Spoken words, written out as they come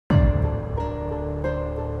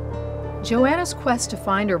Joanna's quest to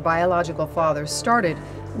find her biological father started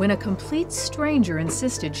when a complete stranger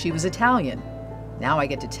insisted she was Italian. Now I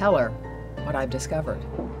get to tell her what I've discovered.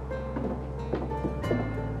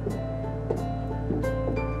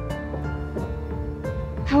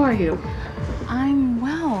 How are you? I'm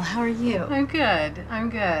well. How are you? I'm good. I'm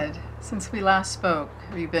good. Since we last spoke,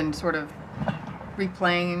 have you been sort of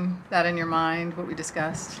replaying that in your mind, what we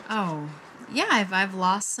discussed? Oh, yeah, I've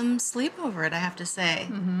lost some sleep over it, I have to say.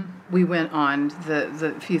 We went on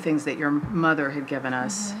the few things that your mother had given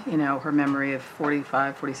us, you know, her memory of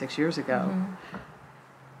 45, 46 years ago.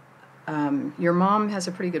 Your mom has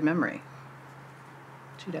a pretty good memory.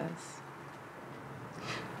 She does.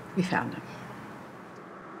 We found him.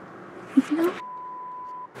 No.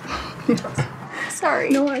 Yes. Sorry.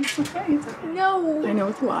 No, it's okay. It's okay. No. I know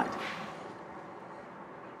it's a lot.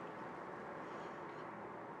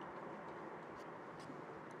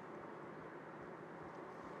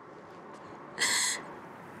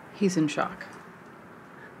 He's in shock.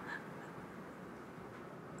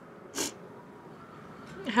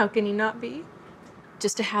 How can he not be?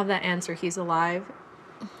 Just to have that answer, he's alive.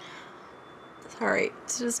 Sorry,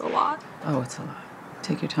 it's just a lot. Oh, it's a lot.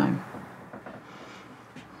 Take your time.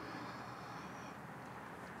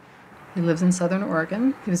 He lives in Southern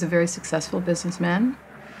Oregon. He was a very successful businessman.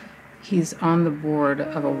 He's on the board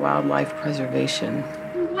of a wildlife preservation.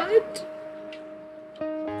 What?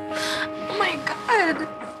 Oh my God.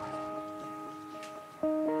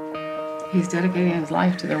 He's dedicating his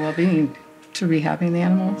life to their well-being, to rehabbing the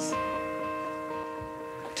animals.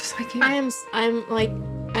 Just like you. I'm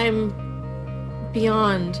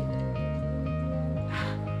beyond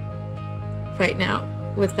right now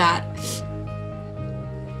with that.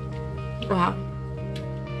 Wow.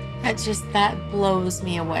 That blows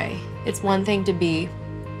me away. It's one thing to be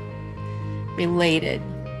related,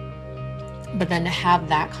 but then to have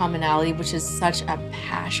that commonality, which is such a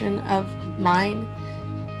passion of mine,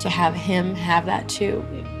 to have him have that too,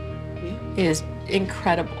 is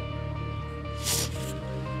incredible.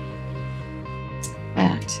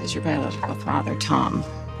 That is your biological father, Tom.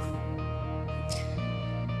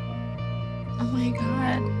 Oh my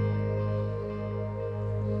God.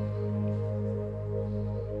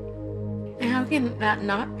 How can that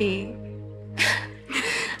not be?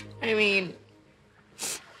 I mean,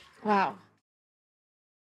 wow.